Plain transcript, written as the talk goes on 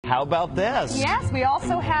how about this? Yes, we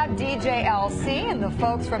also have DJ LC and the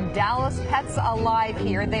folks from Dallas Pets Alive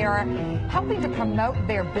here. They are helping to promote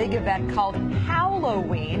their big event called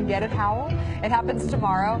Halloween. Get it, Howl? It happens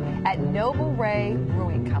tomorrow at Noble Ray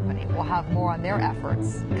Brewing Company. We'll have more on their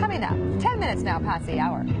efforts coming up. 10 minutes now past the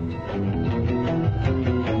hour.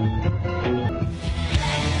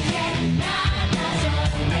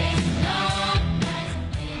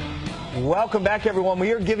 Welcome back, everyone.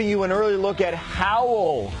 We are giving you an early look at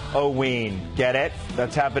Halloween. Get it?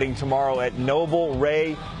 That's happening tomorrow at Noble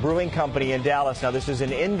Ray Brewing Company in Dallas. Now, this is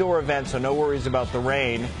an indoor event, so no worries about the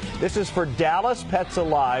rain. This is for Dallas Pets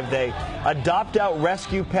Alive. They adopt out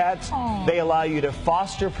rescue pets. Aww. They allow you to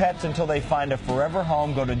foster pets until they find a forever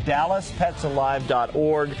home. Go to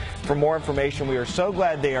DallasPetsAlive.org for more information. We are so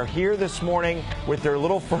glad they are here this morning with their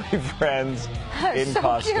little furry friends in so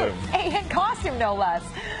costume. Cute. Hey, in costume, no less.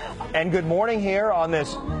 And good morning here on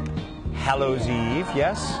this Hallows Eve.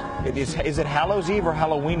 Yes? Is it Hallows Eve or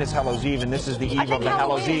Halloween is Hallows Eve? And this is the eve of the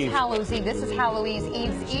Hallows Eve. Hallows Eve. This is Halloween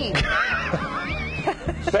Eve's Eve.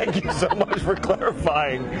 Thank you so much for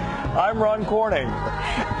clarifying. I'm Ron Corning.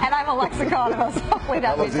 And I'm Alexa Conos.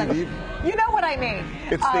 Hallows Eve? You know what I mean.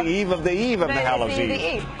 It's the eve of the Hallows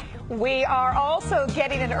Eve. We are also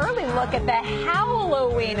getting an early look at the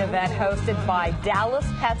Halloween event hosted by Dallas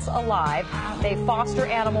Pets Alive. They foster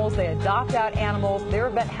animals, they adopt out animals. Their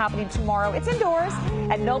event happening tomorrow. It's indoors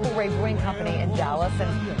at Noble Ray Brewing Company in Dallas.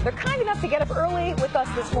 And they're kind enough to get up early with us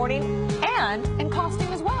this morning and in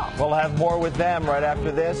costume as well. We'll have more with them right after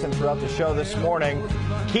this and throughout the show this morning.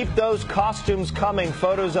 Keep those costumes coming.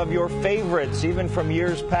 Photos of your favorites, even from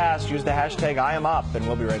years past. Use the hashtag #IamUp, and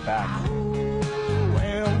we'll be right back.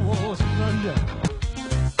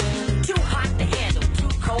 Too hot to handle, too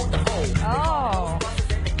cold to hold. Oh.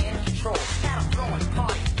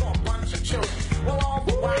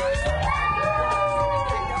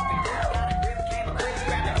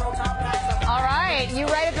 All right, you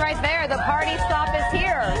read it right there. The party stop is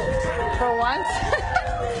here for once.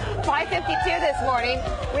 5:52 this morning.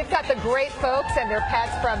 We've got the great folks and their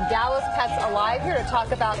pets from Dallas Pets Alive here to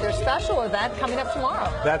talk about their special event coming up tomorrow.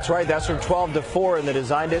 That's right. That's from 12 to 4 in the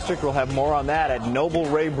Design District. We'll have more on that at Noble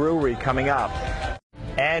Ray Brewery coming up.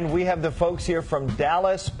 And we have the folks here from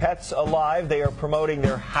Dallas Pets Alive. They are promoting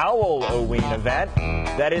their Halloween event.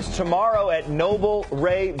 That is tomorrow at Noble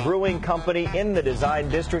Ray Brewing Company in the Design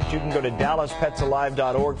District. You can go to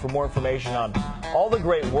DallasPetsAlive.org for more information on all the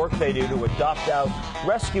great work they do to adopt out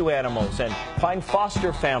rescue animals and find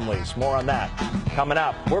foster families. More on that coming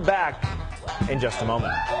up. We're back in just a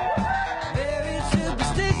moment.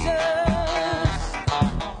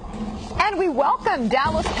 And we welcome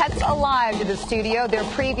Dallas Pets Alive to the studio. They're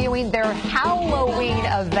previewing their Halloween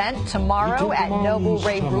event tomorrow at Noble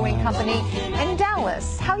Ray Brewing Company in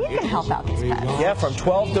Dallas. How you can help out these pets? Yeah, from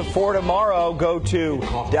 12 to 4 tomorrow, go to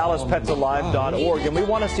DallasPetsAlive.org. And we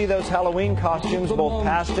want to see those Halloween costumes, both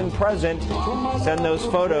past and present. Send those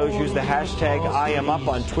photos. Use the hashtag #IamUp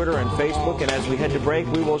on Twitter and Facebook. And as we head to break,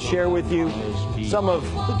 we will share with you some of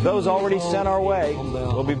those already sent our way.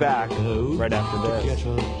 We'll be back right after this.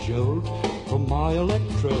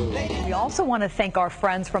 We also want to thank our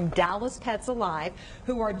friends from Dallas Pets Alive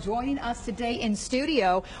who are joining us today in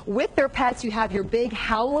studio with their pets. You have your big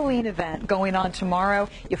Halloween event going on tomorrow.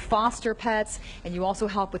 You foster pets and you also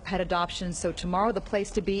help with pet adoption. So tomorrow the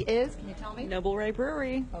place to be is, can you tell me? Noble Ray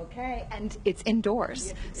Brewery. Okay, and it's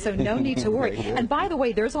indoors, so no need to worry. And by the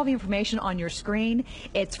way, there's all the information on your screen.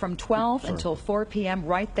 It's from 12 until 4 p.m.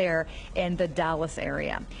 right there in the Dallas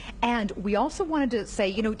area. And we also wanted to say,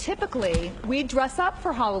 you know, typically we dress up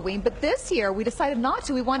for Halloween, but this year we decided not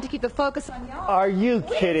to. We wanted to keep the focus on y'all. Are you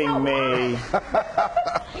kidding me? You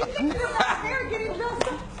think you're out there getting dressed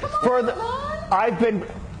up? Come on, I've been...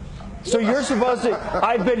 So you're supposed to...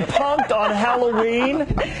 I've been punked on Halloween?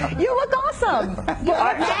 You look awesome.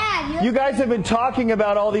 You guys have been talking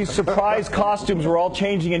about all these surprise costumes. We're all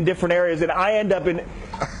changing in different areas, and I end up in...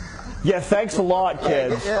 Yeah, thanks a lot,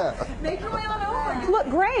 kids. Make your way on over. You look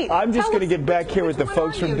great. I'm just going to get back here with the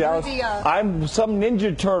folks from Dallas. I'm some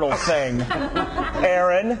Ninja Turtle thing.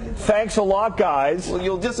 Aaron, thanks a lot, guys. Well,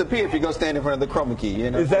 you'll disappear if you go stand in front of the chroma key. You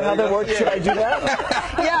know? Is that how that works? Yeah. Should I do that?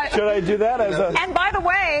 Yeah. Should I do that? And by the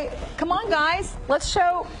way, come on, guys. Let's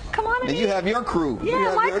show. Come on. And you have your crew.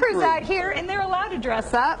 Yeah, my crew's out here, and they're allowed to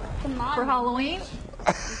dress up for Halloween.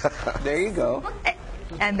 There you go.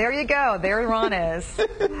 And there you go. There Ron is.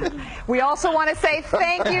 We also want to say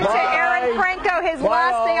thank you to Aaron Franco, his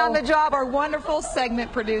last day on the job, our wonderful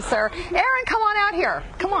segment producer. Aaron, come on out here.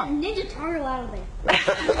 Come on. Ninja Turtle out of there.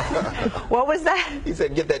 What was that? He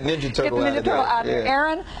said, get that Ninja Turtle Get the Ninja Turtle out of there.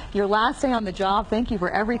 Aaron, your last day on the job. Thank you for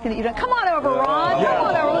everything that you've done. Come on over, Ron. Come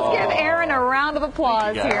on over. Let's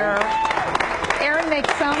applause here. Aaron makes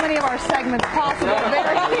so many of our segments possible.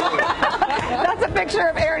 That's a picture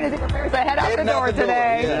of Aaron as he prepares to head out the door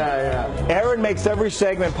today. Aaron makes every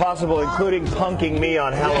segment possible, including punking me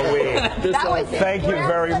on Halloween. Thank you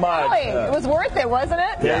very much. It was worth it, wasn't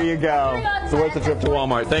it? There you go. It's worth the trip to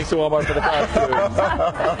Walmart. Thanks to Walmart for the costume.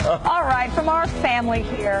 All right, from our family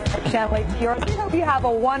here at Gently Yours, we hope you have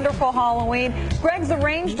a wonderful Halloween. Greg's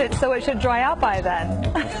arranged it so it should dry out by then.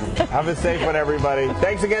 Have a safe one, everybody.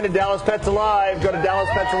 Thanks again to Dallas Pets Alive. Go to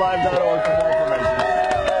DallasPetsAlive.org for more information.